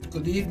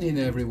Good evening,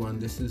 everyone.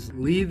 This is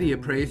Lee, the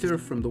appraiser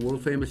from the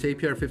world-famous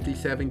APR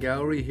 57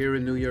 Gallery here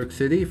in New York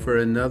City for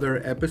another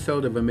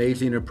episode of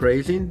Amazing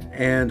Appraising,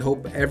 and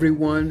hope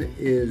everyone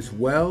is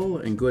well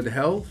and good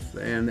health.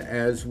 And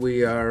as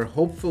we are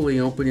hopefully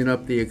opening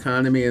up the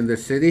economy in the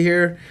city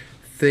here,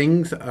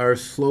 things are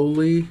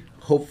slowly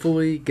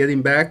hopefully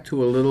getting back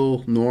to a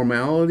little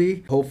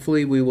normality.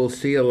 Hopefully we will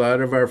see a lot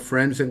of our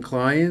friends and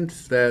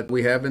clients that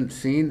we haven't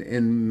seen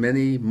in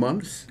many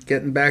months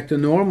getting back to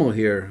normal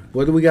here.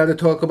 What do we got to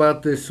talk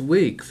about this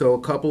week? So a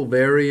couple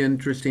very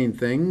interesting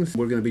things.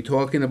 We're going to be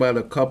talking about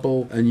a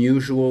couple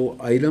unusual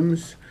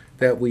items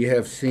that we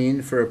have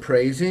seen for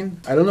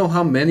appraising. I don't know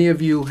how many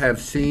of you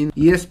have seen,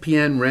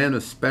 ESPN ran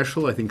a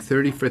special, I think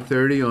 30 for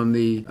 30, on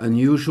the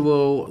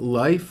unusual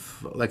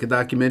life, like a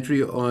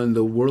documentary on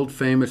the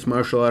world-famous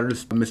martial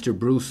artist, Mr.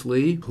 Bruce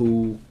Lee,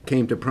 who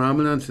came to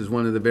prominence as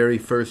one of the very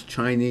first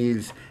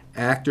Chinese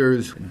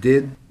actors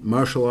did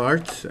martial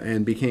arts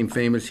and became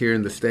famous here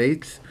in the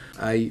States.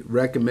 I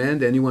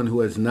recommend anyone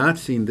who has not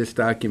seen this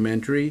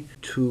documentary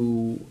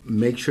to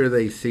make sure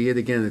they see it.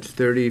 Again, it's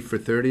 30 for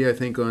 30, I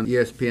think, on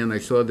ESPN. I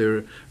saw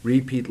their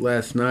repeat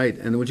last night,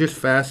 and it was just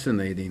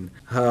fascinating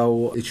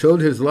how it showed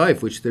his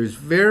life, which there's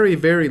very,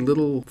 very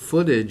little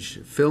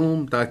footage,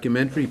 film,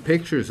 documentary,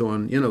 pictures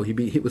on. You know,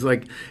 he was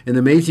like an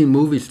amazing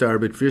movie star,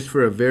 but just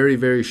for a very,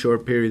 very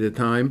short period of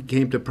time.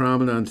 Came to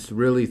prominence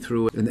really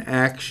through an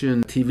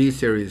action TV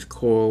series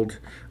called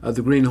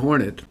The Green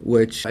Hornet,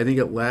 which I think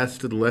it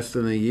lasted less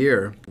than a year.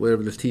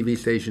 Whatever this TV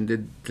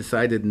station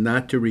decided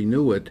not to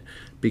renew it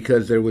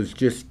because there was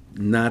just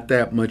not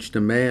that much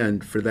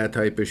demand for that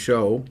type of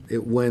show.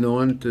 It went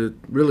on to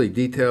really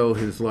detail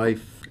his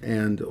life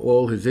and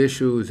all his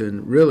issues,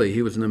 and really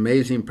he was an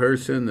amazing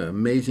person, an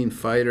amazing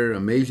fighter,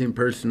 amazing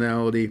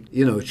personality.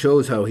 You know, it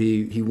shows how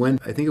he went,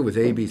 I think it was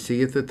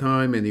ABC at the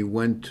time, and he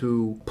went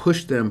to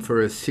push them for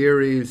a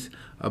series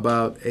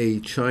about a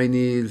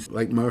Chinese,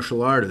 like,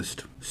 martial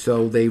artist.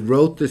 So they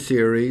wrote the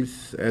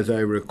series, as I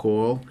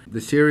recall.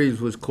 The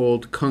series was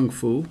called Kung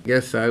Fu.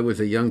 Yes, I was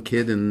a young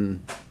kid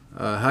in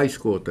high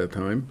school at that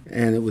time,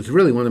 and it was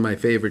really one of my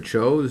favorite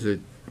shows.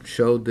 It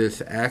showed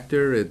this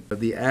actor,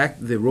 the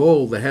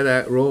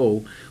head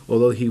role,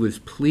 although he was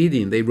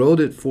pleading, they wrote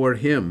it for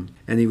him,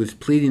 and he was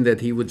pleading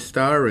that he would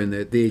star in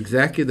it. The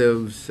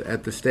executives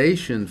at the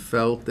station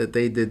felt that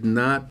they did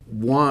not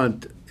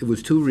want, it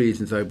was two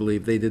reasons, I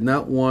believe. They did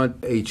not want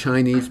a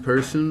Chinese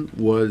person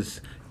was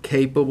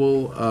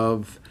capable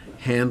of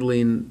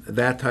handling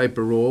that type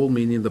of role,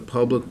 meaning the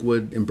public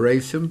would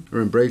embrace him or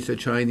embrace a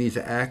Chinese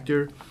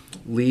actor.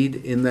 Lead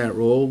in that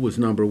role was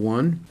number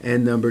one.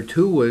 And number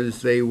two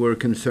was they were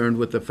concerned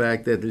with the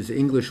fact that his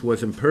English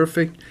wasn't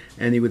perfect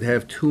and he would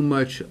have too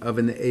much of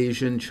an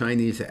Asian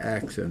Chinese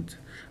accent.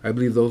 I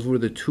believe those were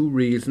the two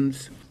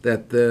reasons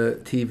that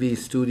the TV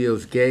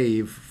studios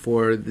gave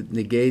for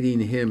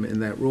negating him in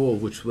that role,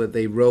 which what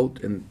they wrote,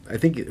 and I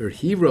think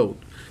he wrote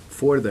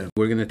for them.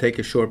 We're going to take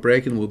a short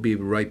break and we'll be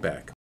right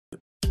back.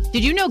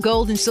 Did you know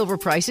gold and silver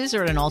prices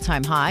are at an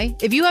all-time high?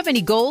 If you have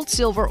any gold,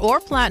 silver, or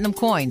platinum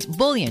coins,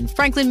 bullion,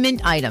 Franklin Mint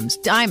items,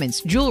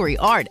 diamonds, jewelry,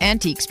 art,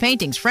 antiques,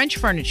 paintings, French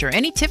furniture,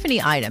 any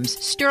Tiffany items,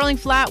 sterling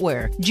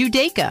flatware,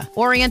 Judaica,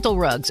 oriental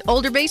rugs,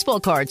 older baseball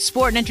cards,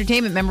 sport and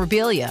entertainment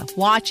memorabilia,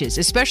 watches,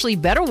 especially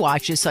better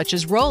watches such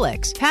as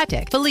Rolex,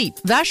 Patek, Phillippe,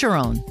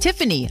 Vacheron,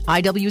 Tiffany,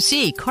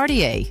 IWC,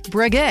 Cartier,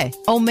 Breguet,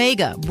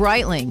 Omega,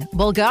 Breitling,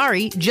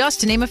 Bulgari, just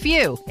to name a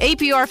few.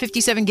 APR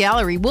 57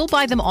 Gallery will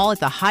buy them all at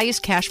the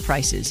highest cash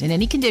prices, in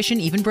any condition,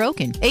 even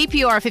broken.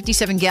 APR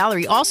 57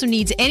 Gallery also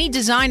needs any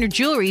designer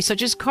jewelry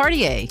such as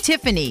Cartier,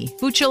 Tiffany,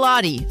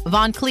 Buccellati,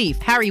 Van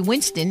Cleef, Harry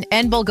Winston,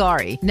 and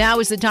Bulgari. Now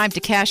is the time to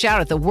cash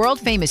out at the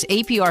world-famous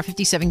APR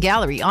 57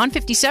 Gallery on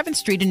 57th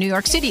Street in New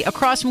York City,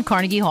 across from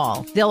Carnegie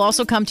Hall. They'll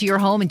also come to your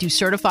home and do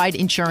certified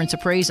insurance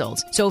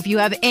appraisals. So if you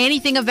have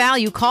anything of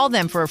value, call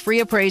them for a free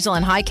appraisal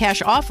and high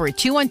cash offer at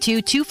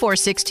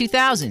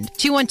 212-246-2000,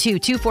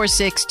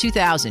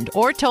 212-246-2000,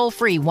 or toll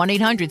free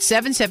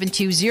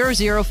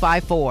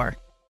 1-800-772-0054.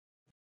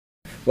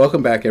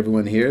 Welcome back,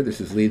 everyone. Here,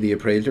 this is Lee, the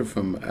appraiser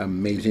from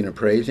Amazing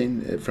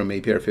Appraising from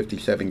APR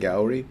 57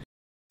 Gallery.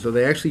 So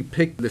they actually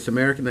picked this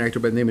American actor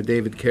by the name of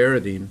David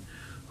Carradine,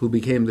 who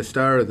became the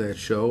star of that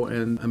show.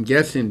 And I'm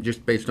guessing,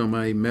 just based on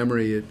my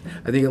memory,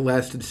 I think it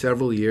lasted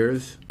several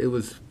years. It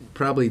was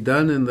probably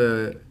done in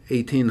the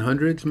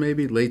 1800s,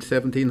 maybe late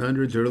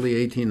 1700s,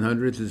 early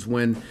 1800s is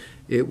when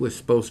it was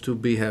supposed to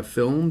have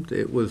filmed.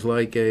 It was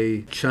like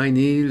a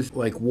Chinese,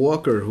 like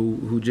Walker,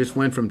 who just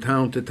went from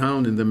town to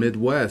town in the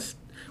Midwest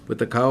with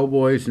the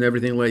cowboys and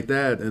everything like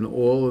that, and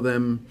all of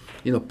them,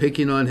 you know,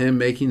 picking on him,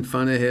 making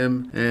fun of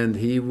him, and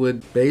he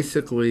would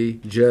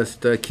basically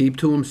just keep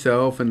to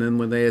himself, and then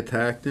when they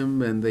attacked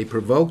him and they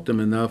provoked him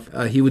enough,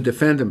 he would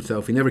defend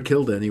himself. He never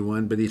killed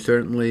anyone, but he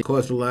certainly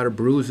caused a lot of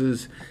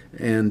bruises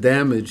and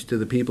damage to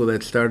the people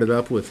that started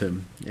up with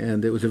him.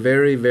 And it was a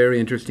very, very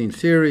interesting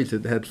series.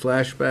 It had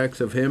flashbacks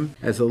of him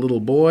as a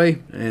little boy,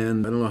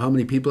 and I don't know how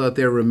many people out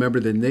there remember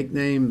the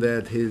nickname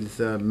that his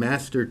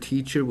master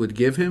teacher would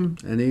give him.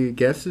 Any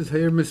guesses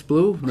here, Miss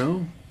Blue?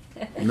 No?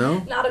 No?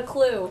 Not a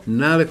clue.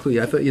 Not a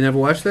clue. I thought you never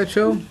watched that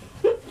show?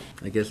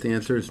 I guess the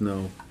answer is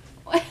no.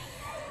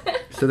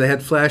 So they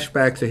had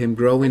flashbacks of him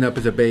growing up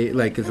as a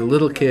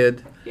little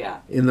kid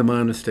in the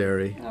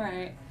monastery. All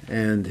right.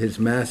 And his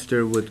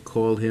master would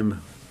call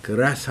him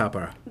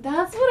Grasshopper.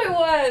 That's what it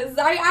was.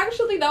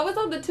 That was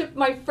on the tip,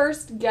 my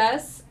first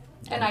guess,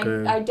 and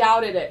Okay. I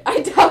doubted it.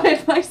 I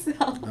doubted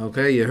myself.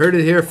 Okay, you heard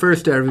it here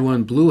first,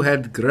 everyone. Blue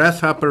had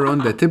Grasshopper on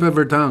the tip of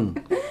her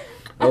tongue.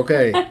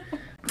 Okay.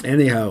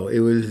 Anyhow, it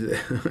was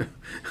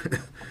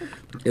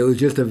it was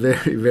just a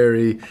very,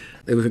 very,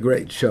 it was a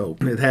great show.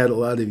 It had a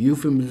lot of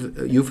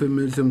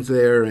euphemisms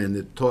there, and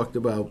it talked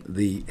about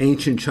the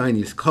ancient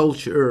Chinese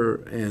culture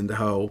and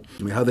how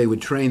they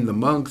would train the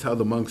monks, how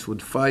the monks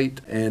would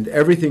fight, and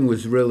everything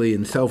was really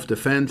in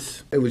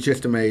self-defense. It was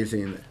just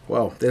amazing.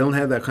 Well, they don't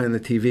have that kind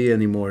of TV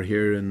anymore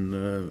here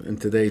in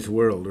today's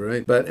world,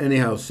 right? But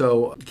anyhow,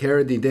 so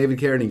David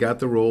Carradine got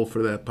the role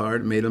for that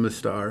part, made him a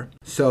star.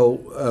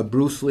 So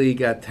Bruce Lee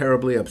got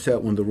terribly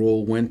upset when the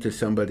role went to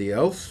somebody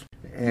else.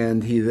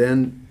 And he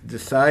then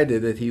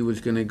decided that he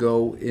was going to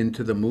go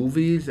into the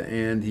movies,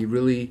 and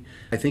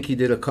I think he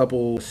did a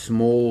couple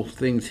small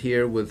things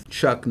here with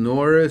Chuck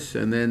Norris,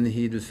 and then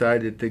he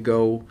decided to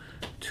go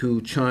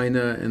to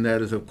China, and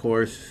that is, of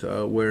course,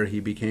 where he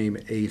became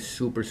a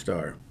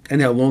superstar.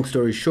 Anyhow, long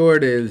story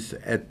short is,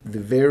 at the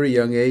very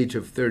young age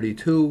of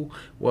 32,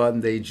 when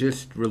they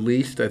just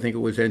released, I think it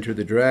was Enter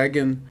the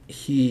Dragon,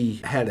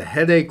 he had a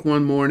headache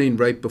one morning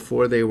right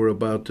before they were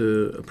about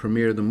to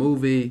premiere the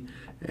movie,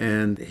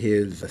 and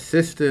his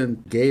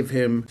assistant gave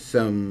him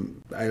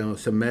some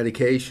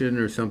medication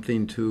or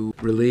something to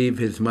relieve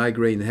his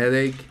migraine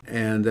headache,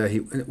 and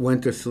he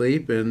went to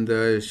sleep, and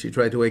she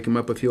tried to wake him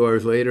up a few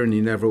hours later, and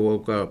he never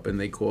woke up, and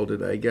they called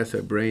it, I guess,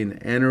 a brain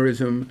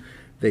aneurysm.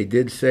 They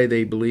did say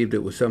they believed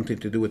it was something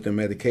to do with the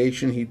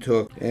medication he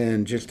took,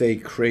 and just a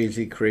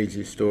crazy,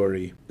 crazy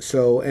story.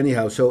 So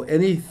anyhow,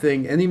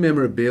 any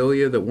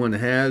memorabilia that one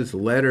has,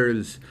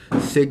 letters,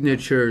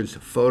 signatures,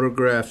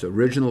 photographs,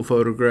 original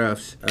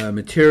photographs,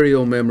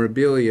 material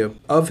memorabilia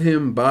of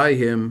him, by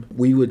him,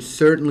 we would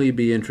certainly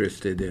be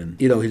interested in.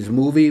 You know, his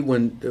movie,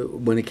 when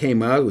it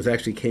came out,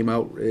 came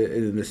out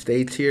in the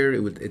States here.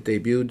 It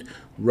debuted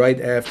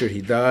right after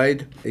he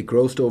died. It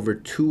grossed over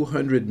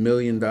 $200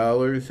 million,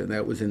 and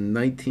that was in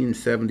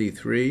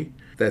 1973.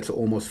 That's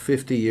almost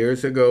 50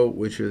 years ago,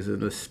 which is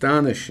an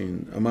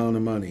astonishing amount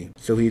of money.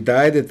 So he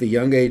died at the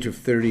young age of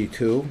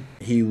 32.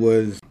 He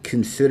was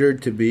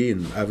considered to be,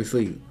 and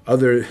obviously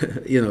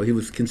he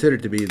was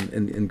considered to be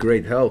in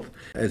great health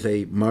as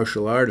a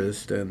martial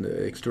artist, and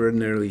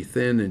extraordinarily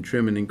thin and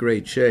trim and in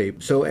great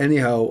shape. So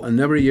anyhow, a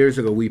number of years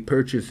ago, we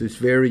purchased this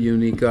very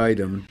unique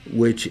item,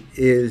 which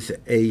is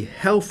a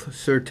health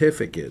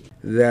certificate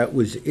that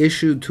was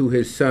issued to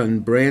his son,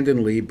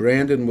 Brandon Lee.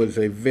 Brandon was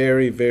a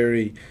very,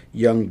 very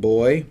young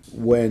boy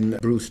when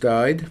Bruce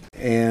died,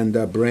 and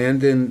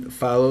Brandon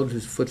followed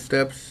his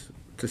footsteps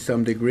to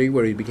some degree,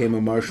 where he became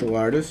a martial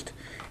artist,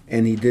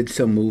 and he did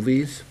some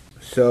movies.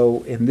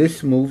 So in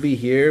this movie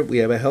here, we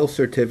have a health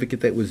certificate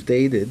that was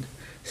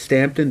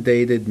stamped and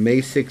dated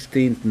May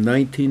 16th,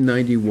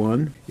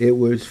 1991. It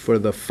was for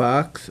the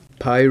Fox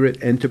Pirate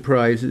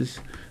Enterprises.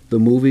 The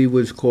movie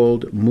was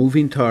called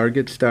Moving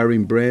Target,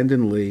 starring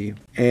Brandon Lee.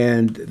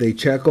 And they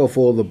check off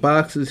all the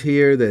boxes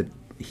here that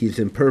he's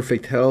in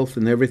perfect health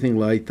and everything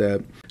like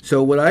that.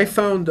 So what I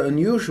found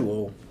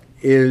unusual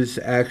is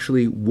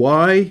actually,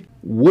 why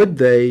would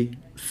they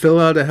fill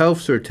out a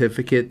health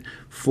certificate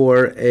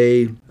for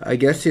I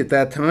guess at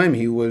that time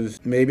he was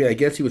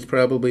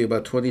probably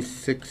about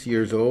 26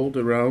 years old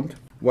around.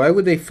 Why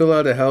would they fill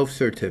out a health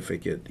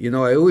certificate? You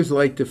know, I always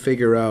like to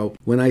figure out,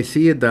 when I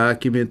see a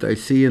document, I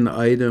see an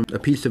item, a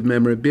piece of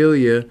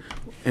memorabilia,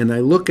 and I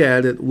look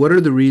at it, what are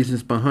the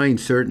reasons behind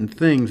certain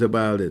things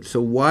about it?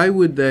 So why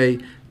would they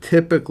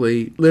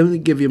typically, let me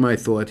give you my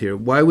thought here,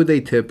 why would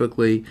they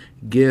typically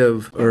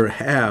give or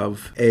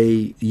have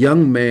a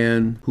young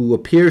man who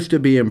appears to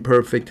be in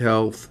perfect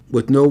health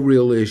with no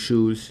real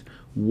issues,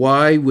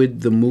 why would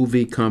the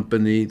movie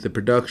company, the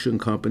production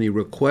company,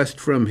 request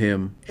from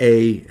him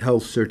a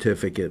health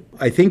certificate?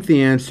 I think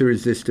the answer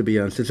is this, to be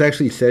honest. It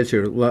actually says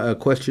here,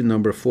 question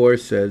number 4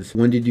 says,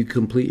 when did you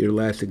complete your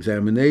last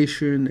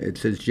examination? It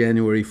says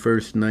January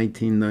 1st,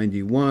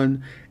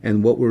 1991.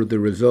 And what were the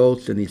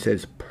results? And he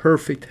says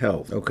perfect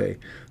health. Okay.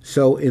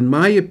 So in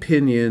my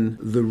opinion,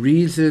 the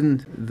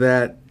reason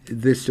that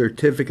this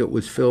certificate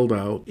was filled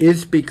out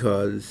is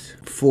because,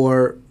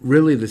 for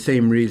really the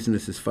same reason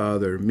as his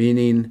father,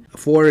 meaning,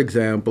 for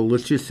example,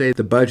 let's just say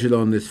the budget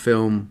on this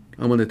film,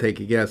 I'm going to take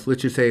a guess,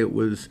 let's just say it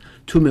was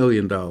 $2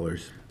 million.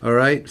 All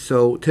right,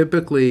 so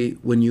typically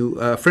when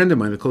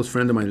a close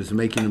friend of mine is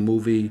making a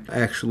movie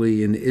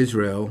actually in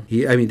Israel.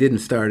 He didn't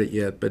start it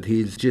yet, but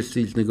he's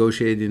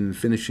negotiating and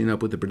finishing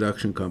up with the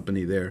production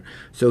company there.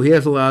 So he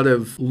has a lot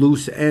of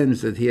loose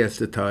ends that he has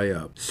to tie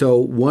up. So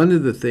one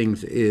of the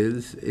things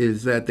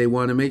is that they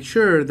want to make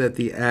sure that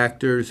the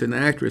actors and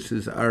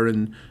actresses are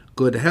in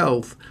good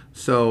health,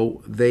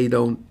 so they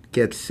don't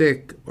get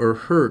sick or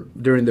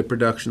hurt during the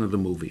production of the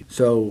movie.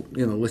 So,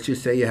 let's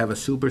just say you have a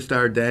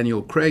superstar,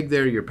 Daniel Craig,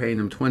 there. You're paying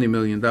him $20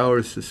 million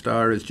to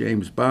star as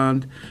James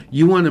Bond.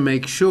 You want to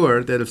make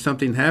sure that if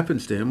something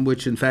happens to him,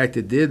 which in fact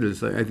it did,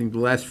 is I think the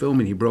last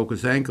filming he broke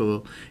his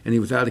ankle and he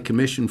was out of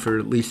commission for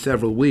at least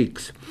several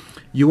weeks.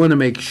 You want to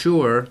make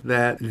sure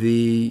that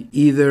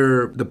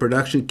either the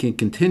production can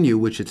continue,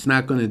 which it's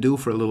not going to do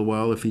for a little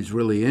while if he's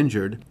really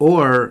injured,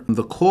 or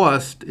the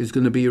cost is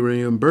going to be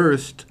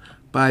reimbursed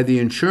by the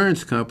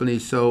insurance company.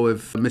 So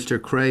if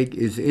Mr. Craig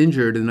is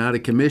injured and out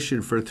of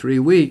commission for 3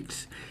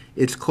 weeks,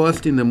 it's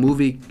costing the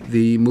movie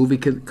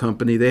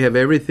company. They have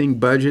everything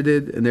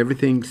budgeted and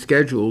everything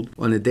scheduled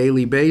on a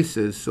daily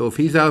basis. So if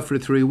he's out for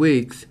 3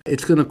 weeks,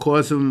 it's going to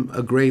cause him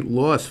a great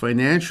loss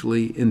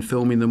financially in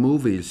filming the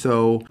movie.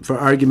 So for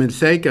argument's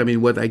sake,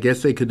 what I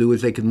guess they could do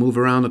is they could move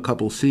around a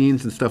couple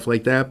scenes and stuff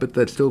like that, but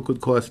that still could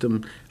cost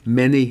them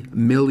many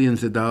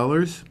millions of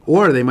dollars.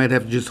 Or they might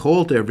have to just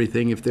halt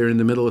everything if they're in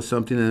the middle of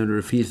something, or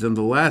if he's in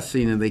the last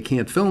scene and they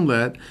can't film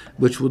that,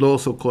 which would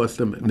also cost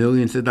them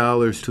millions of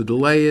dollars to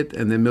delay it,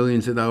 and then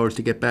millions of dollars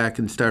to get back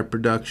and start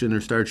production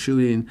or start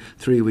shooting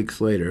 3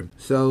 weeks later.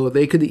 So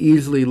they could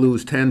easily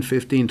lose $10,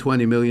 $15,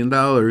 $20 million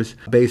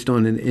based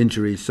on an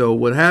injury. So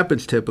what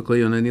happens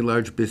typically on any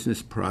large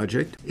business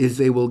project is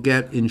they will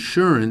get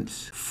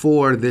insurance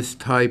for this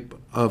type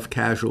of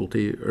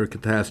casualty or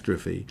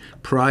catastrophe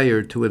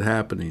prior to it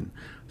happening.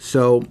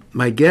 So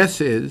my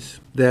guess is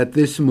that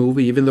this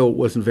movie, even though it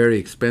wasn't very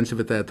expensive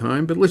at that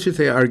time, but let's just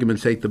say,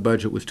 argument's sake, the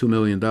budget was $2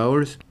 million,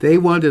 they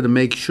wanted to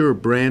make sure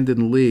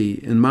Brandon Lee,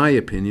 in my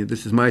opinion,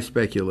 this is my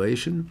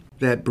speculation,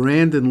 that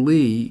Brandon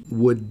Lee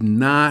would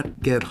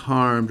not get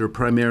harmed or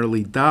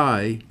primarily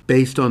die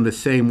based on the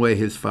same way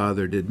his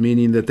father did,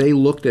 meaning that they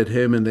looked at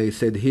him and they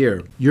said,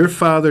 here, your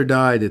father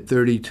died at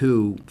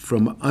 32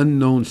 from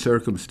unknown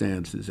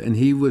circumstances, and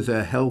he was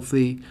a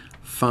healthy,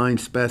 fine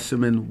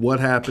specimen. What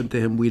happened to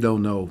him, we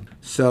don't know.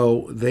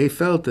 So they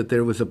felt that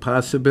there was a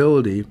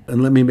possibility,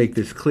 and let me make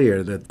this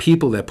clear, that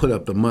people that put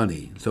up the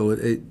money, so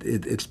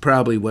it's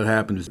probably what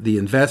happened is the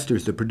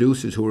investors, the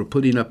producers who were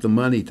putting up the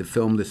money to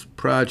film this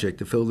project,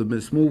 to film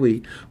this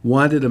movie,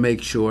 wanted to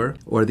make sure,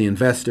 or the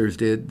investors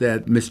did,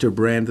 that Mr.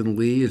 Brandon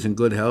Lee is in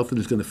good health and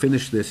is going to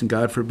finish this, and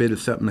God forbid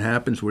if something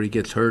happens where he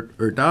gets hurt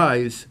or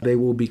dies, they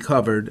will be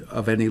covered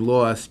of any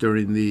loss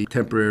during the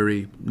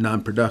temporary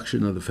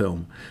non-production of the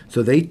film.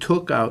 So they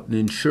took out an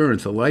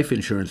insurance, a life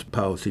insurance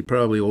policy,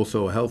 probably also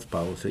a health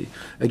policy,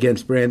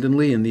 against Brandon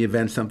Lee in the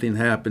event something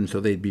happened, so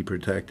they'd be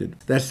protected.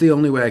 That's the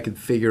only way I could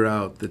figure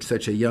out that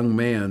such a young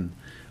man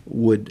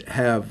would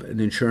have an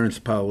insurance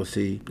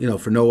policy,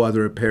 for no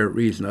other apparent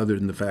reason other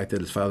than the fact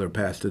that his father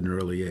passed at an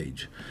early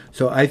age.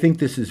 So I think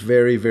this is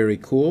very, very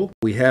cool.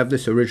 We have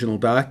this original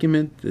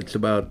document. It's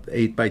about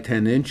 8 by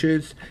 10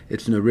 inches.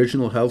 It's an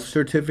original health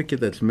certificate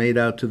that's made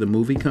out to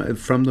the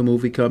from the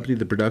movie company,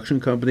 the production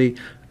company,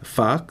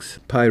 Fox,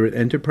 Pirate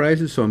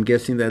Enterprises. So I'm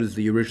guessing that is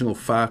the original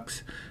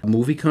Fox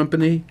movie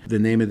company. The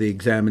name of the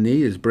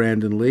examinee is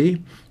Brandon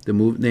Lee. The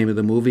name of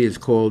the movie is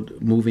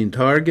called Moving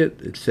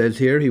Target. It says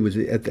here he was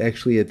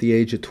actually at the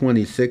age of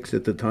 26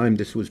 at the time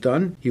this was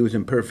done. He was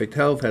in perfect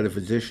health, had a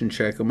physician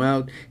check him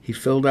out. He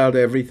filled out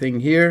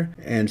everything here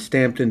and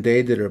stamped and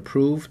dated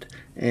approved,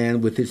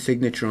 and with his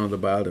signature on the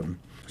bottom.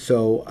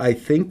 So I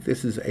think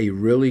this is a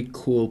really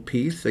cool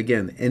piece.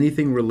 Again,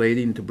 anything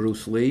relating to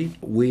Bruce Lee,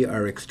 we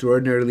are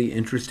extraordinarily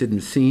interested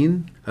in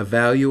seeing,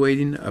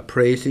 evaluating,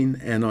 appraising,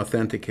 and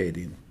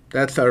authenticating.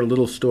 That's our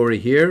little story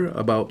here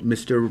about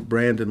Mr.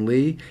 Brandon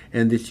Lee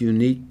and this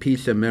unique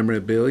piece of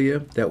memorabilia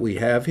that we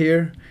have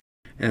here.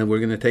 And we're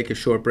going to take a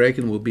short break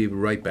and we'll be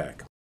right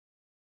back.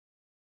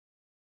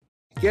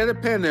 Get a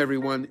pen,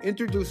 everyone.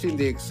 Introducing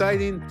the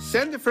exciting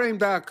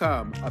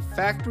SendAFrame.com, a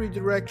factory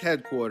direct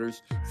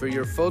headquarters for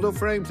your photo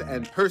frames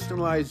and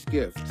personalized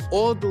gifts,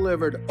 all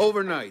delivered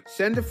overnight.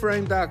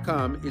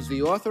 SendAFrame.com is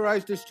the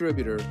authorized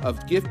distributor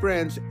of gift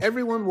brands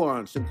everyone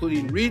wants,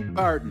 including Reed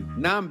Barton,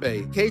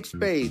 Nambe, Kate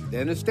Spade,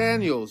 Dennis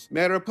Daniels,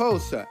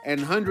 Mariposa, and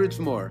hundreds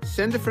more.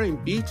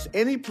 SendAFrame beats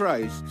any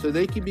price so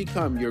they can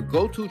become your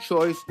go-to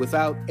choice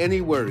without any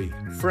worry.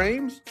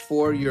 Frames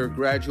for your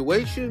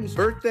graduations,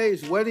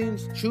 birthdays,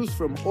 weddings, choose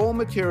from all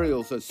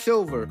materials of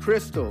silver,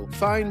 crystal,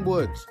 fine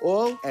woods,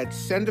 all at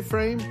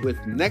SendAFrame with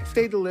next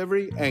day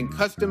delivery and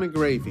custom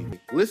engraving.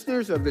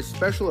 Listeners of this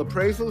special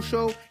appraisal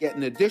show get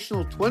an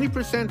additional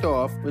 20%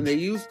 off when they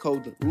use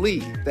code LEE.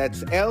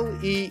 That's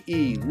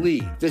L-E-E,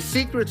 Lee. The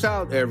secret's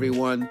out,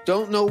 everyone.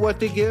 Don't know what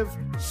to give?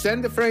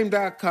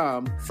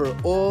 SendAFrame.com for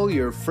all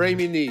your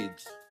framing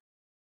needs.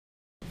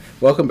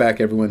 Welcome back,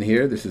 everyone.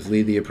 Here, this is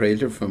Lee the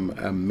Appraiser from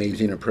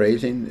Amazing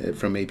Appraising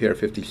from APR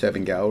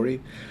 57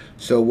 Gallery.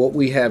 So what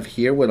we have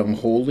here, what I'm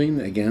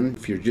holding, again,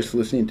 if you're just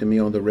listening to me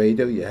on the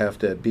radio, you have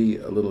to be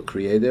a little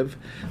creative.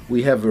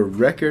 We have a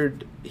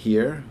record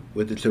here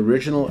with its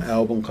original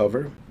album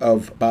cover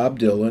of Bob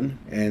Dylan,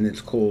 and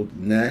it's called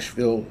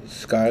Nashville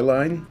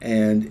Skyline,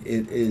 and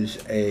it is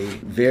a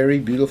very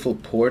beautiful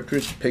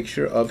portrait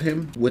picture of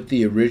him with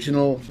the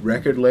original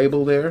record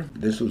label there.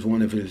 This was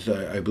one of his,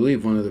 I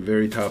believe, one of the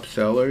very top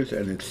sellers,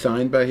 and it's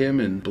signed by him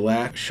in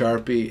black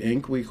Sharpie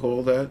ink, we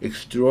call that.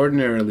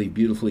 Extraordinarily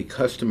beautifully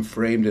custom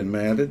framed and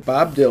matted.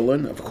 Bob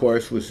Dylan, of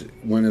course, was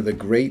one of the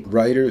great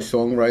writers,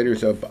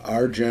 songwriters of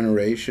our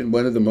generation,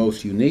 one of the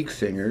most unique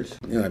singers.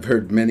 I've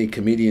heard many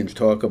comedians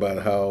talk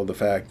about how the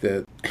fact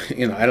that,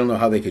 I don't know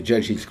how they could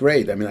judge he's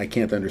great. I mean, I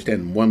can't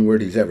understand one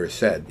word he's ever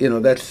said.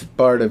 That's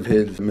part of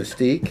his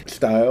mystique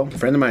style. A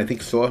friend of mine, I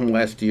think, saw him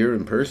last year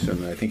in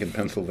person, I think in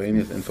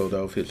Pennsylvania, in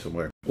Philadelphia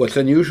somewhere. What's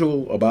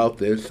unusual about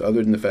this,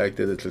 other than the fact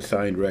that it's a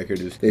signed record,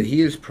 is that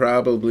he is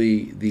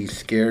probably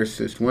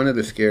one of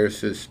the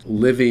scarcest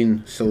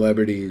living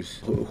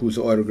celebrities whose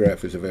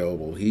autograph is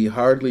available. He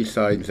hardly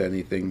signs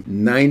anything.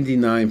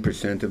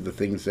 99% of the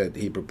things that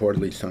he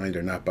purportedly signed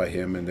are not by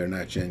him, and they're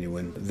not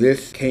genuine.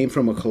 This came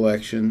from a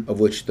collection of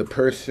which the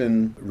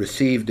person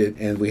received it,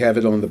 and we have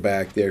it on the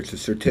back there. It's a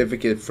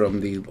certificate from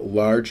the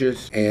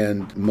largest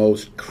and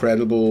most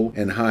credible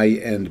and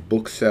high-end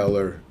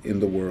bookseller in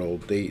the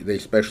world. They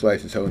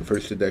specialize in selling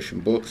first edition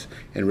books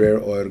and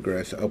rare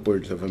autographs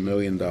upwards of $1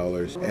 million.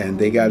 And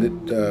they got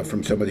it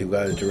from somebody who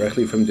got it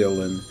directly from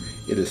Dylan.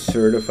 It is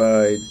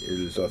certified, it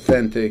is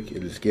authentic,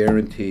 it is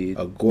guaranteed.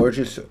 A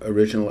gorgeous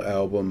original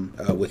album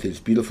with his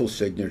beautiful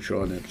signature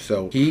on it.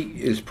 So he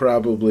is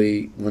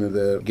probably one of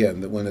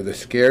the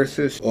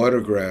scarcest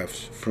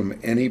autographs from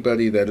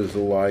anybody that is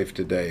alive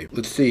today.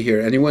 Let's see here.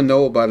 Anyone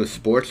know about a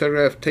sports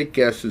autograph? Take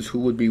guesses. Who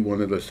would be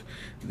one of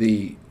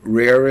the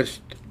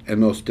rarest and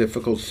most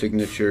difficult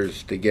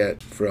signatures to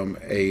get from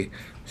a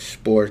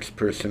sports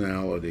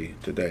personality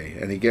today?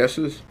 Any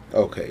guesses?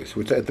 Okay,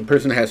 so the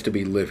person has to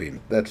be living.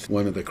 That's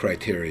one of the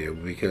criteria,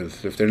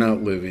 because if they're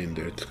not living,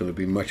 it's going to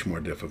be much more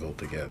difficult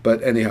to get.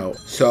 But anyhow,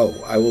 so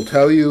I will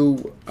tell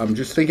you, I'm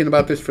just thinking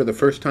about this for the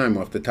first time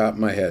off the top of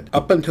my head.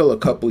 Up until a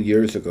couple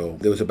years ago,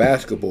 there was a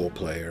basketball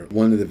player,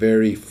 one of the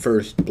very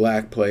first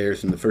black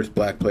players, and the first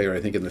black player, I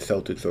think, in the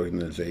Celtics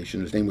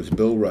organization. His name was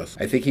Bill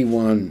Russell. I think he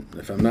won,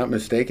 if I'm not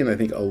mistaken,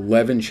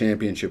 11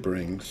 championship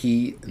rings.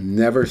 He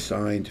never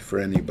signed for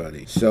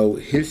anybody. So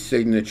his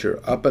signature,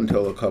 up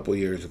until a couple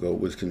years ago,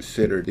 was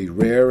considered the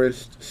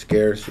rarest,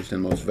 scarcest,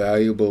 and most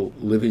valuable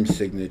living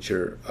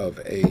signature of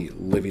a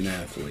living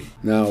athlete.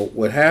 Now,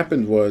 what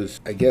happened was,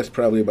 I guess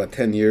probably about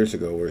 10 years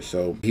ago or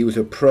so, he was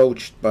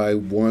approached by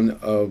one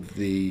of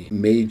the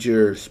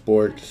major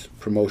sports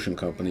promotion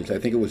companies. I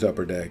think it was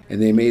Upper Deck, and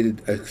they made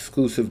an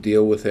exclusive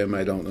deal with him.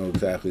 I don't know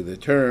exactly the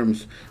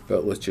terms,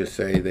 but let's just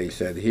say they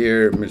said,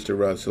 here, Mr.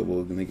 Russell,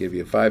 we're going to give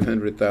you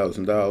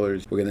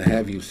 $500,000. We're going to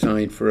have you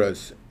sign for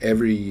us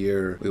every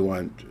year. We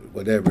want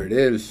whatever it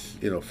is,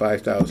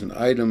 5,000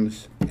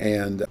 items,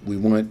 and we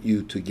want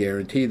you to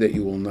guarantee that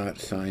you will not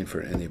sign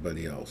for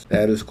anybody else.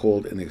 That is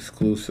called an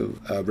exclusive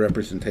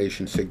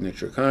representation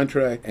signature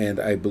contract, and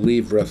I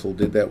believe Russell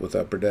did that with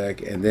Upper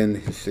Deck, and then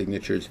his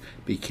signatures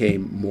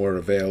became more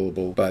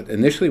available. But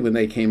initially when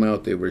they came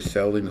out, they were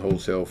selling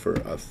wholesale for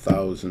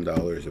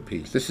 $1,000 a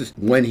piece. This is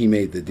when he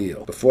made the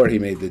deal. Before he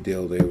made the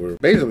deal, they were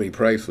basically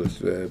priceless,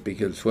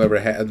 because whoever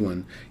had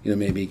one,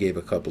 maybe he gave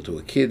a couple to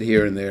a kid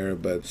here and there.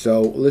 But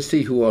so let's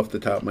see who off the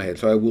top of my head.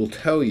 So I will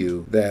tell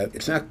you that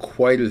it's not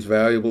quite as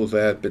valuable as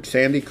that, but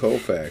Sandy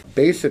Koufax,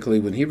 basically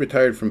when he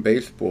retired from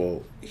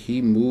baseball,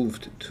 he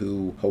moved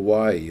to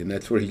Hawaii, and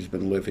that's where he's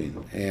been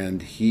living.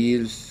 And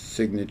his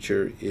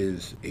signature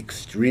is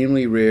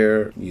extremely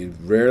rare. You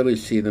rarely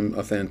see them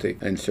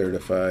authentic and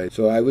certified.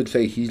 So I would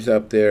say he's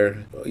up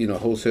there,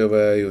 wholesale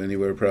value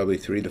anywhere probably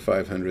 $300 to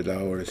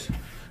 $500.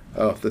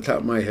 Off the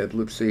top of my head,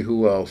 let's see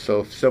who else. So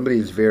if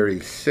somebody's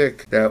very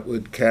sick, that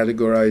would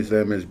categorize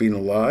them as being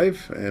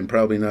alive and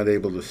probably not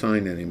able to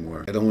sign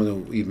anymore. I don't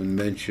want to even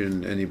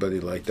mention anybody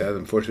like that.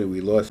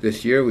 Unfortunately,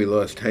 this year we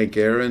lost Hank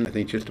Aaron, I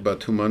think just about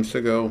 2 months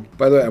ago.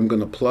 By the way, I'm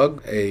going to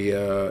plug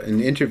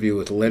an interview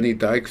with Lenny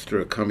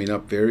Dykstra coming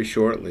up very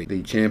shortly.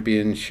 The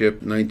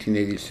championship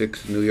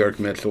 1986 New York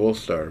Mets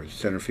All-Star,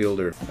 center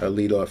fielder,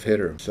 leadoff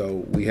hitter.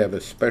 So we have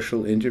a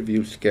special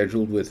interview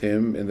scheduled with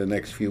him in the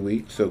next few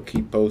weeks, so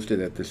keep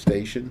posted at the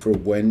station for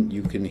when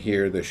you can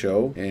hear the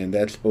show, and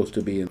that's supposed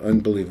to be an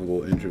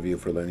unbelievable interview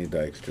for Lenny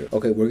Dykstra.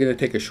 Okay, we're going to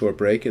take a short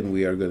break, and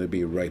we are going to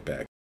be right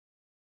back.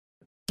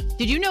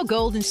 Did you know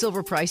gold and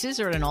silver prices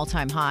are at an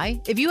all-time high?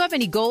 If you have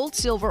any gold,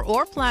 silver,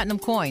 or platinum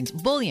coins,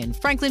 bullion,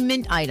 Franklin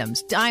Mint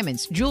items,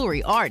 diamonds,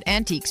 jewelry, art,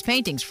 antiques,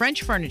 paintings,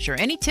 French furniture,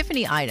 any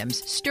Tiffany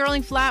items,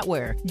 sterling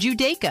flatware,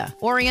 Judaica,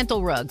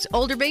 Oriental rugs,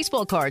 older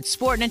baseball cards,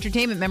 sport and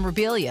entertainment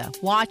memorabilia,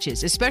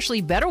 watches,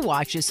 especially better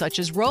watches such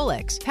as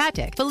Rolex,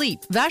 Patek,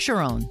 Phillippe,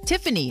 Vacheron,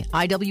 Tiffany,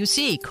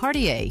 IWC,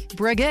 Cartier,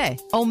 Breguet,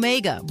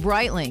 Omega,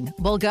 Breitling,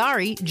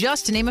 Bulgari,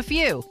 just to name a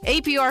few.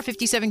 APR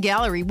 57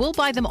 Gallery will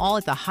buy them all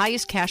at the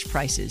highest cash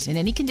prices. in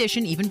any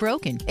condition, even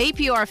broken.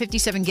 APR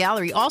 57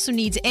 Gallery also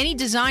needs any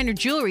designer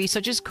jewelry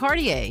such as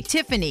Cartier,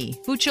 Tiffany,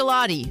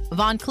 Buccellati,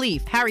 Van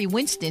Cleef, Harry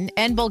Winston,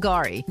 and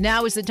Bulgari.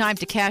 Now is the time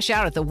to cash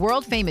out at the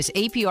world-famous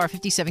APR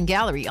 57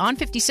 Gallery on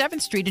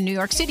 57th Street in New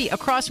York City,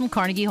 across from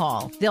Carnegie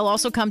Hall. They'll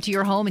also come to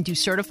your home and do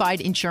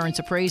certified insurance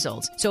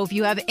appraisals. So if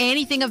you have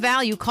anything of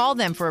value, call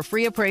them for a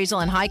free appraisal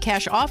and high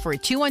cash offer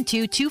at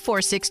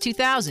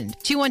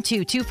 212-246-2000,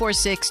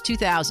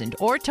 212-246-2000,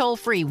 or toll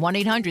free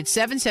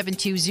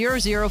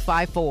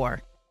 1-800-772-0054.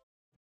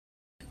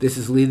 This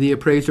is Lee the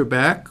Appraiser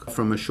back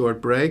from a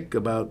short break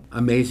about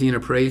amazing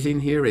appraising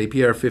here,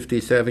 APR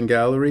 57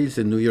 Galleries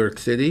in New York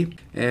City.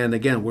 And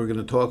again, we're going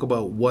to talk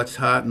about what's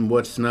hot and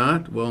what's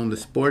not. Well, in the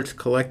sports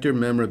collector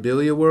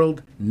memorabilia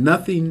world,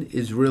 nothing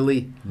is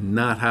really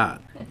not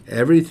hot.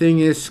 Everything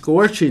is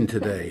scorching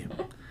today.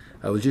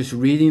 I was just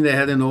reading they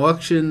had an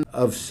auction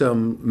of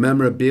some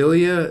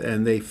memorabilia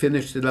and they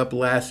finished it up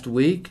last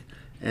week.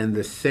 And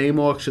the same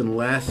auction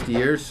last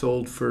year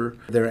sold for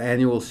their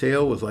annual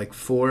sale was like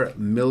 $4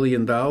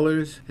 million.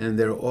 And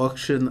their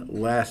auction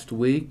last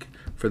week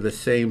for the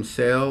same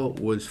sale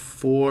was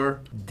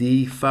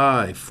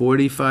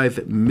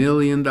 $45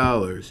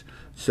 million.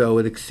 So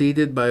it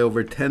exceeded by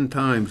over 10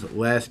 times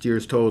last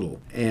year's total.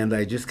 And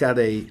I just got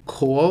a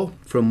call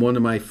from one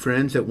of my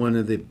friends at one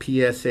of the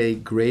PSA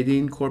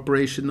Grading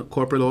Corporation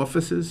corporate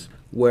offices,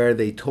 where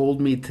they told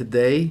me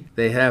today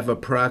they have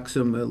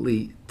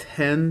approximately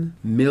 10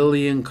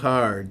 million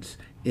cards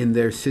in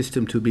their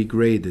system to be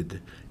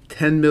graded.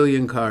 10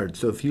 million cards.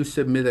 So if you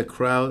submit a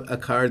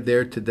card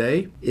there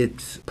today,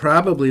 it's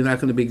probably not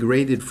going to be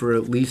graded for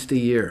at least a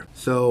year.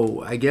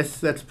 So I guess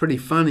that's pretty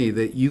funny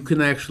that you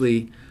can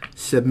actually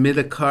submit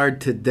a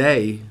card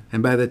today,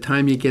 and by the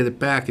time you get it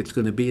back, it's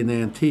going to be an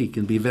antique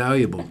and be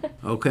valuable.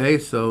 Okay,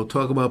 so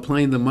talk about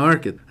playing the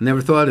market. I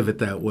never thought of it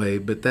that way,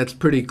 but that's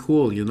pretty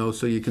cool, you know,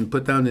 so you can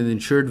put down an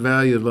insured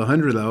value of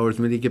 $100, and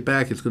when you get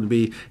back, it's going to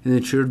be an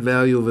insured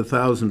value of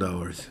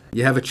 $1,000.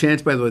 You have a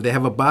chance, by the way, they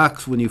have a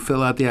box when you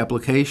fill out the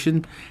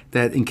application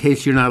that in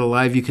case you're not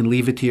alive, you can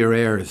leave it to your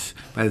heirs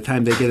by the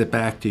time they get it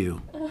back to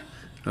you.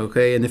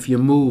 Okay, and if you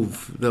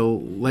move, they'll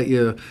let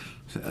you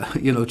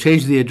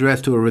change the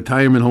address to a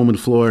retirement home in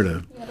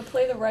Florida. You gotta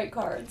play the right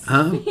cards.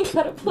 Huh? You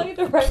gotta play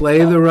the right cards. Play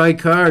the right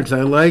cards.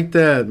 I like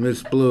that,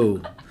 Miss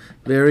Blue.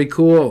 Very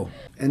cool.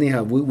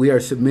 Anyhow, we are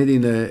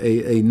submitting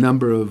a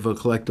number of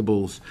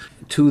collectibles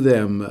to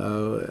them.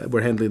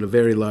 We're handling a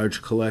very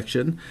large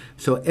collection.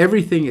 So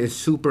everything is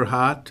super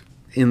hot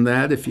in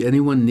that. If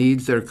anyone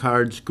needs their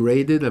cards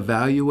graded,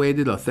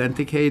 evaluated,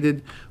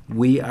 authenticated,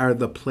 we are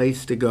the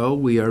place to go.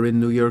 We are in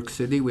New York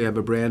City. We have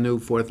a brand new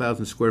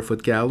 4,000 square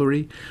foot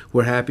gallery.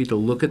 We're happy to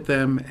look at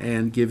them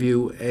and give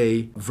you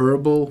a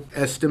verbal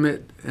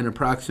estimate and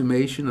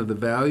approximation of the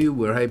value.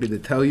 We're happy to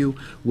tell you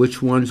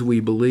which ones we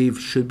believe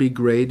should be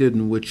graded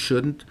and which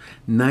shouldn't.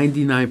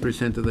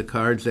 99% of the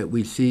cards that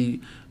we see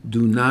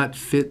do not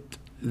fit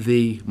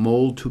the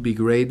mold to be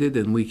graded,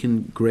 and we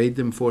can grade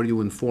them for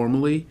you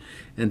informally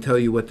and tell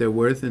you what they're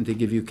worth and to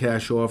give you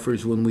cash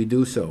offers when we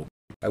do so.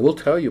 I will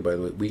tell you, by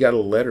the way, we got a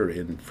letter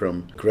in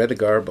from Greta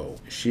Garbo.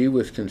 She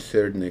was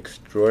considered an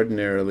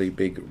extraordinarily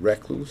big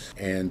recluse,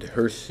 and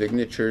her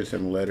signatures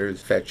and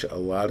letters fetch a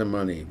lot of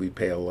money. We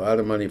pay a lot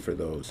of money for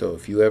those. So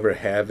if you ever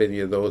have any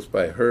of those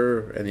by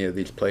her, any of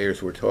these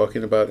players we're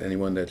talking about,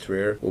 anyone that's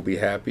rare, we'll be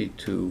happy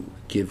to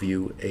give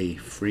you a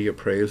free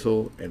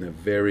appraisal and a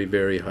very,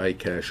 very high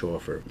cash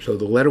offer. So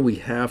the letter we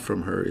have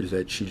from her is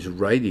that she's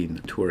writing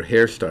to her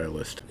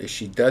hairstylist.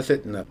 She does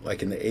it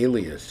like an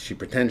alias. She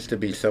pretends to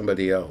be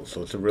somebody else.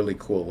 So it's a really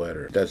cool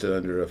letter. Does it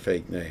under a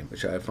fake name,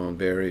 which I found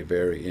very,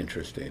 very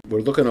interesting.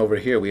 We're looking over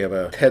here. We have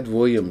a Ted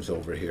Williams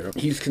over here.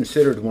 He's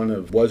considered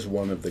was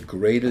one of the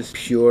greatest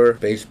pure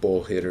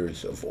baseball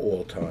hitters of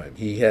all time.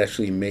 He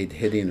actually made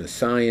hitting a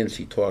science.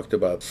 He talked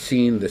about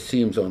seeing the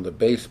seams on the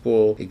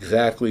baseball,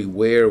 exactly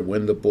where,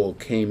 when the ball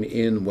came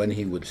in, when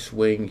he would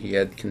swing. He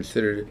had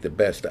considered the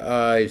best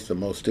eyes, the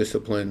most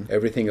disciplined,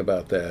 everything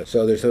about that.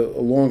 So there's a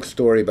long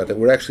story about that.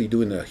 We're actually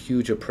doing a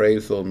huge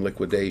appraisal and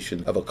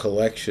liquidation of a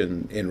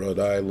collection in Rhode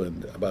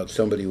Island about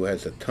somebody who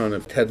has a ton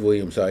of Ted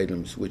Williams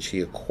items, which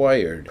he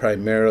acquired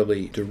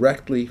primarily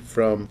directly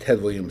from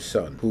Ted Williams'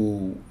 son,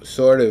 who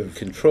sort of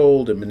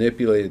controlled and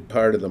manipulated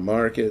part of the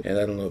market. And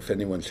I don't know if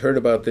anyone's heard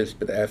about this,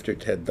 but after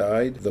Ted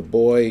died, the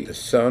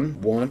son,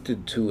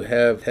 wanted to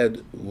have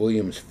Ted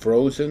Williams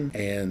frozen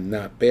and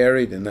not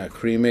buried and not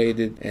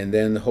cremated. And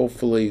then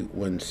hopefully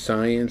when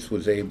science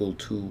was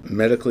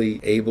medically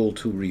able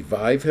to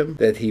revive him,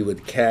 that he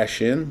would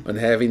cash in on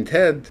having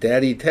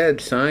Daddy Ted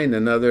sign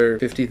another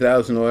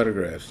 50,000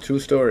 autographs. True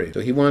story. So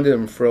he wanted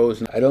him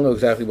frozen. I don't know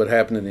exactly what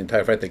happened in the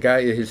entire fight.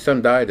 His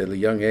son died at a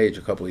young age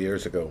a couple of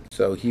years ago.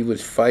 So he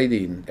was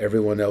fighting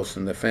everyone else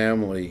in the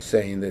family,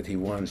 saying that he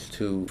wants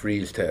to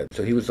freeze Ted.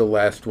 So he was the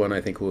last one,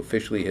 I think, who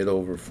officially hit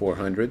over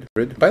 400.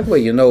 By the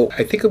way,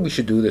 I think we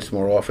should do this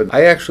more often.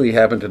 I actually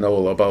happen to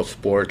know about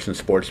sports and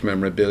sports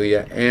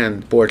memorabilia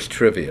and sports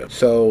trivia.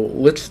 So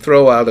let's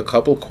throw out a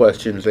couple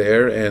questions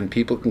there, and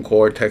people can call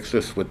or text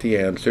us with the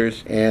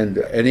answers. And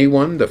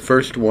anyone, the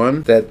first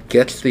one that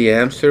gets the the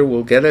answer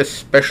will get a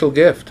special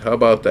gift. How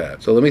about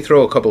that? So let me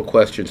throw a couple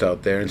questions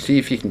out there and see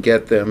if you can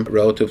get them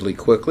relatively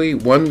quickly.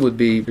 One would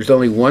be, there's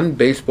only one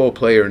baseball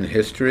player in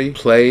history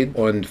played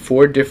on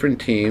 4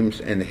 different teams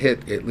and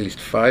hit at least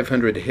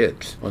 500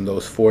 hits on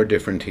those 4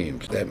 different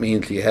teams. That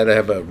means he had to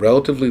have a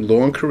relatively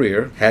long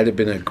career, had to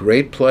been a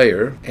great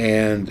player,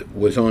 and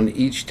was on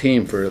each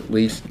team for at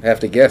least, I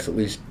have to guess, at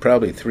least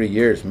probably 3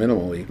 years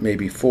minimally,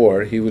 maybe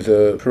 4. He was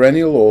a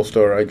perennial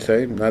all-star, I'd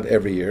say, not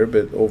every year,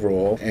 but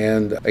overall.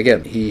 And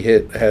again, he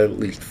had at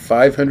least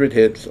 500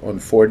 hits on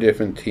 4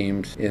 different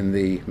teams in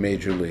the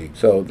major league.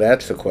 So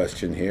that's a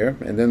question here.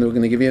 And then we're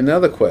going to give you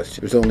another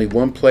question. There's only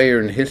one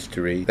player in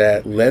history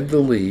that led the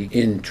league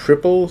in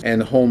triples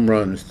and home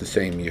runs the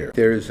same year.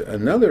 There's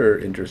another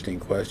interesting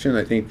question.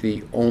 I think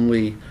the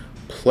only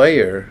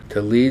player to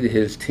lead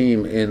his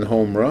team in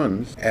home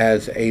runs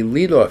as a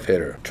leadoff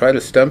hitter. Try to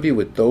stump you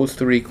with those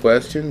 3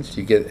 questions.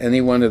 You get any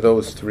one of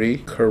those 3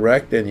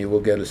 correct and you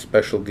will get a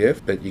special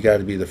gift, but you got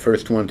to be the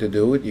first one to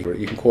do it.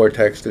 You can call or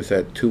text us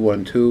at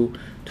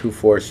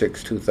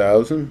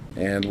 212-246-2000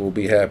 and we'll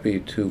be happy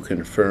to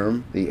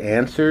confirm the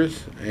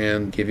answers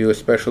and give you a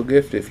special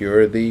gift if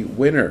you're the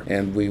winner.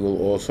 And we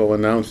will also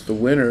announce the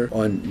winner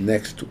on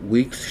next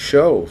week's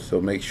show,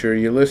 so make sure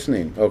you're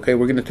listening. Okay,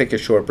 we're going to take a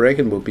short break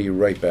and we'll be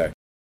right back.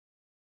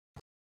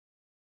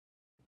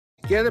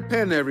 Get a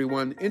pen,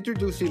 everyone.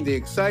 Introducing the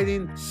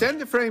exciting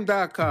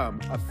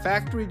SendAFrame.com, a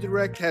factory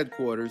direct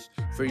headquarters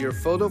for your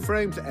photo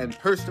frames and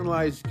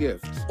personalized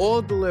gifts,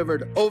 all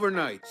delivered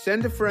overnight.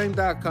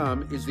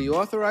 SendAFrame.com is the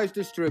authorized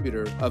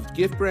distributor of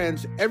gift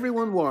brands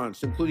everyone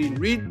wants, including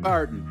Reed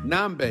Barton,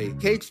 Nambe,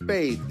 Kate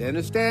Spade,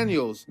 Dennis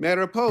Daniels,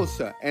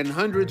 Mariposa, and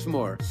hundreds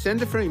more.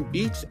 SendAFrame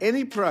beats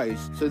any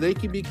price so they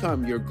can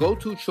become your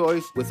go-to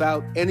choice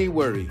without any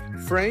worry.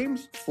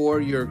 Frames for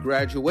your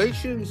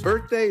graduations,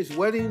 birthdays,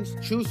 weddings.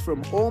 Choose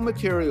from all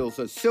materials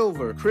of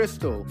silver,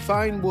 crystal,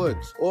 fine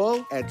woods,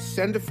 all at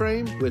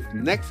SendAFrame with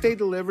next day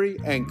delivery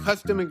and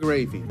custom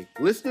engraving.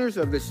 Listeners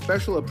of this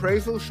special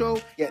appraisal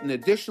show get an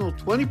additional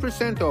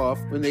 20% off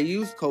when they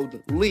use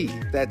code LEE.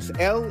 That's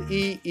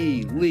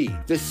L-E-E, Lee.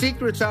 The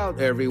secret's out,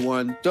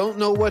 everyone. Don't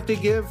know what to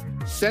give?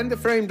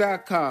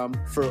 SendAFrame.com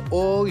for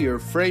all your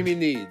framing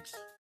needs.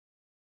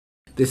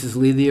 This is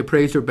Lee the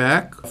Appraiser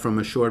back from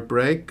a short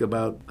break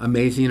about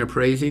amazing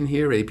appraising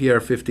here,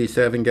 APR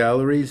 57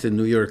 Galleries in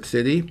New York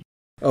City.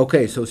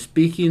 Okay, so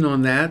speaking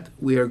on that,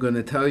 we are going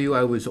to tell you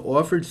I was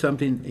offered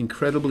something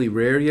incredibly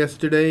rare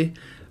yesterday.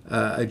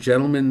 A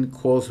gentleman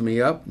calls me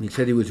up. He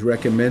said he was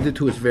recommended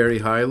to us very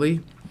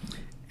highly.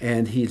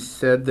 And he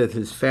said that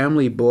his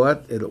family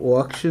bought at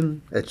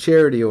auction, a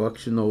charity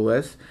auction no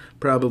less,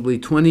 probably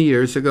 20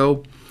 years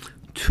ago,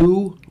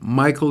 2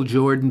 Michael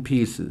Jordan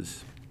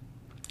pieces.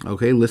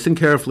 Okay, listen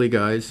carefully,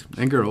 guys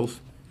and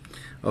girls.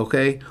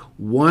 Okay,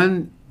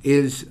 one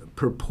is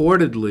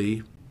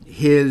purportedly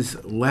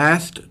his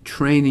last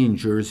training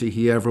jersey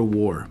he ever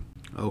wore.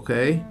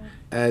 Okay,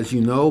 as you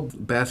know,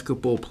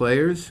 basketball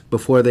players,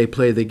 before they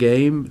play the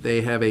game,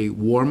 they have a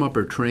warm-up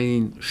or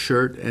training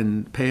shirt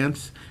and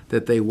pants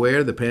that they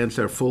wear. The pants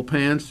are full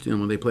pants. You know,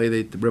 when they play,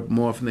 they rip them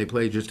off and they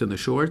play just in the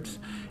shorts.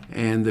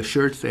 And the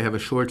shirts, they have a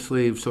short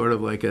sleeve, sort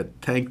of like a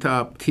tank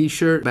top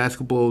t-shirt,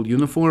 basketball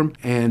uniform.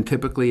 And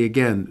typically,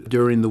 again,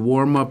 during the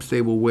warm-ups,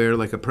 they will wear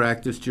like a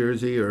practice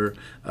jersey or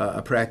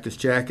a practice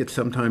jacket,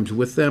 sometimes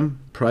with them,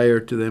 prior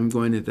to them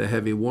going into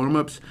heavy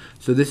warm-ups.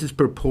 So this is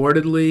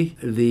purportedly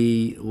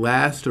the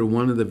last or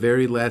one of the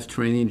very last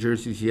training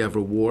jerseys he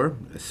ever wore,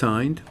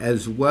 signed,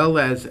 as well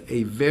as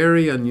a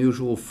very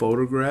unusual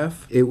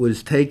photograph. It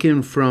was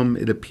taken from,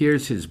 it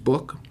appears, his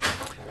book,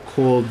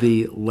 called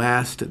The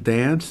Last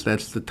Dance.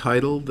 That's the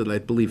title that I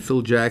believe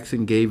Phil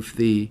Jackson gave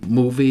the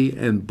movie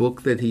and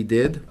book that he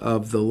did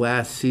of the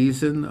last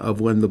season of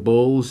when the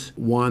Bulls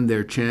won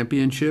their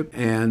championship.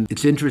 And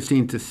it's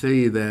interesting to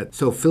see that,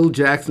 so Phil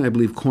Jackson, I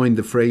believe, coined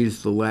the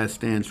phrase The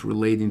Last Dance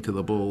relating to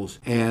the Bulls.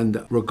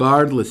 And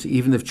regardless,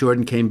 even if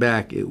Jordan came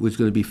back, it was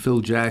going to be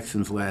Phil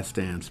Jackson's last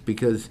dance,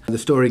 because the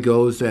story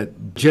goes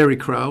that Jerry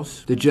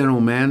Krause, the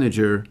general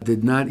manager,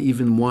 did not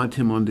even want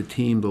him on the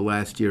team the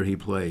last year he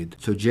played.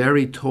 So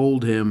Jerry told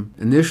him,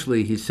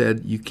 initially he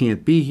said, you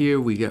can't be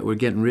here, we're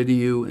getting rid of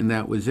you, and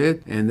that was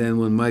it. And then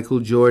when Michael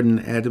Jordan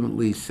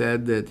adamantly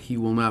said that he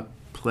will not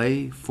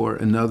play for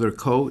another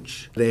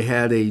coach, they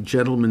had a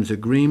gentleman's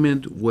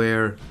agreement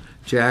where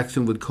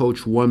Jackson would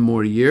coach 1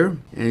 more year,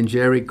 and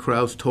Jerry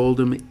Krause told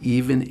him,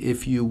 even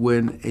if you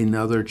win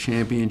another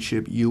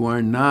championship, you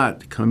are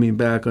not coming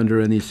back under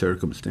any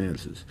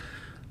circumstances.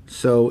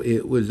 So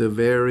it was a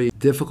very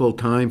difficult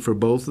time for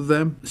both of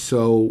them.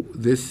 So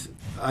this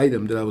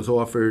item that I was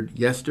offered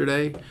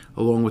yesterday,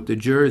 along with the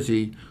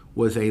jersey,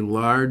 was a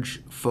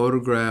large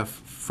photograph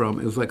from,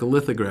 it was like a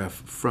lithograph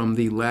from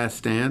The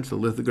Last Dance. A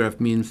lithograph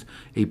means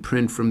a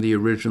print from the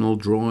original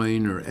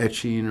drawing or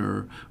etching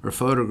or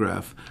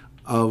photograph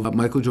of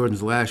Michael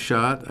Jordan's last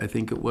shot. I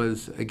think it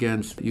was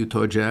against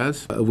Utah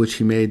Jazz, which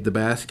he made the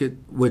basket.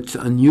 What's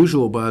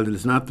unusual about it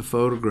is not the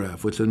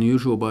photograph. What's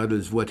unusual about it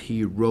is what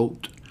he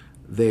wrote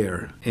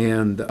there.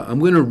 And I'm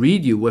going to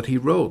read you what he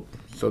wrote.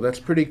 So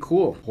that's pretty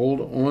cool. Hold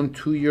on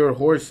to your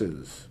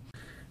horses.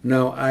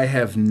 Now, I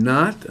have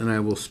not, and I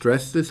will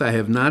stress this, I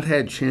have not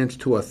had chance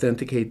to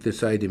authenticate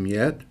this item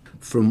yet.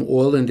 From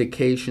all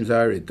indications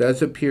are, it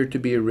does appear to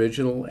be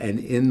original and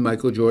in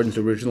Michael Jordan's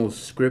original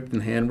script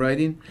and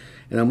handwriting.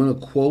 And I'm going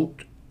to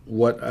quote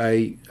what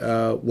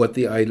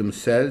the item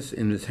says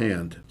in his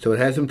hand. So it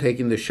has him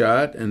taking the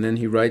shot, and then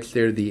he writes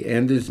there, "The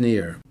end is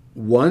near.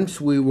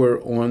 Once we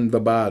were on the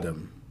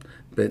bottom,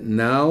 but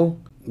now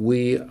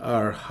we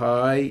are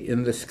high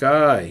in the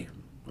sky,"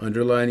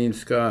 underlining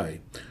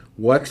sky.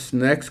 What's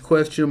next,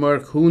 question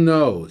mark? Who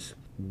knows?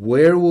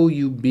 Where will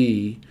you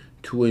be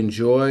to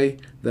enjoy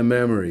the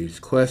memories,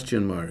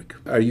 question mark?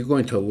 Are you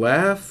going to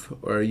laugh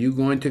or are you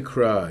going to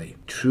cry?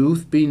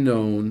 Truth be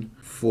known,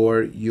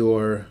 for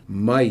your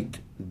might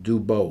do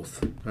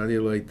both. How do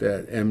you like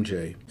that,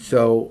 MJ?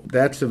 So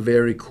that's a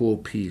very cool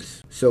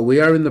piece. So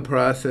we are in the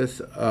process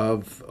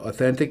of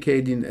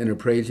authenticating and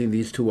appraising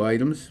these two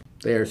items.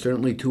 They are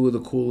certainly two of the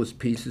coolest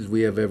pieces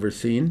we have ever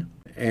seen.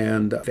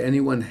 And if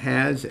anyone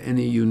has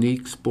any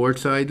unique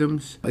sports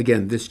items,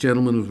 again, this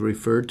gentleman was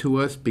referred to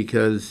us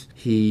because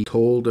he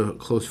told a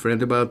close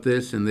friend about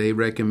this, and they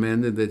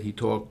recommended that he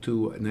talk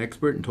to an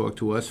expert and talk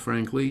to us,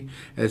 frankly,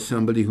 as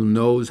somebody who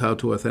knows how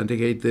to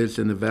authenticate this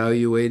and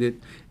evaluate it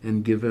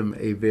and give him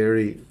a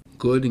very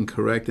good and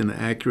correct and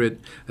accurate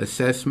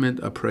assessment,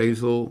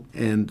 appraisal,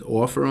 and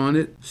offer on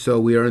it. So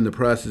we are in the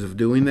process of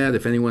doing that.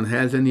 If anyone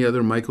has any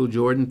other Michael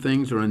Jordan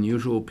things or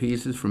unusual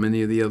pieces from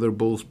any of the other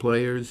Bulls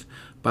players,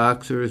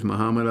 boxers,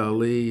 Muhammad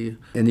Ali,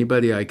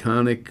 anybody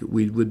iconic,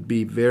 we would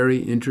be very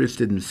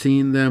interested in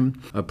seeing them,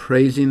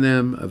 appraising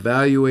them,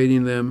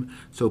 evaluating them.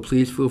 So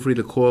please feel free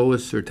to call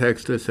us or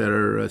text us at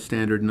our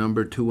standard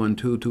number,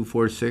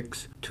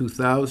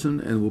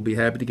 212-246-2000, and we'll be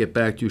happy to get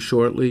back to you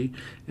shortly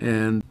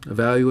and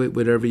evaluate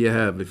whatever you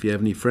have. If you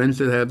have any friends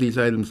that have these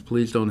items,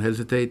 please don't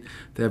hesitate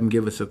to have them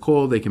give us a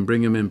call. They can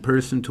bring them in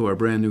person to our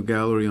brand new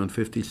gallery on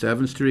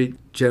 57th Street.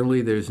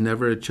 Generally, there's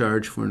never a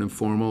charge for an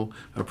informal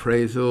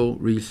appraisal,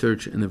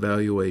 research, and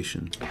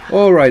evaluation.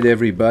 All right,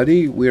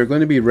 everybody, we are going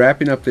to be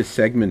wrapping up this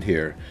segment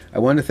here. I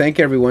want to thank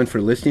everyone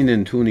for listening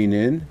and tuning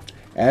in.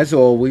 As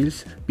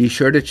always, be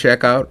sure to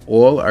check out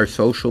all our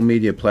social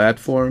media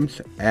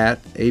platforms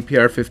at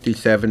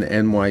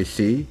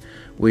APR57NYC.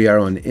 We are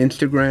on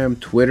Instagram,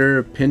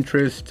 Twitter,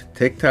 Pinterest,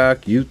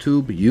 TikTok,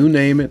 YouTube, you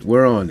name it,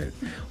 we're on it.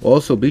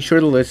 Also, be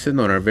sure to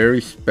listen on our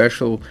very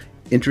special,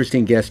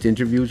 interesting guest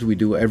interviews we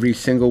do every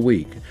single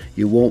week.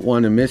 You won't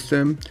want to miss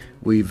them.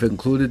 We've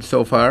included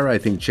so far, I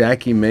think,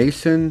 Jackie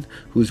Mason,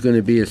 who's going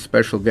to be a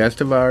special guest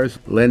of ours,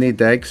 Lenny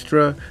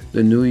Dykstra,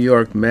 the New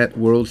York Met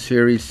World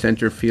Series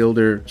center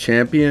fielder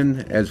champion,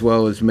 as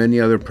well as many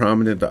other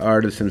prominent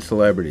artists and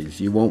celebrities.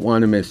 You won't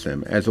want to miss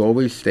them. As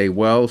always, stay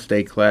well,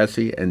 stay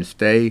classy, and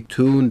stay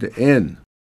tuned in.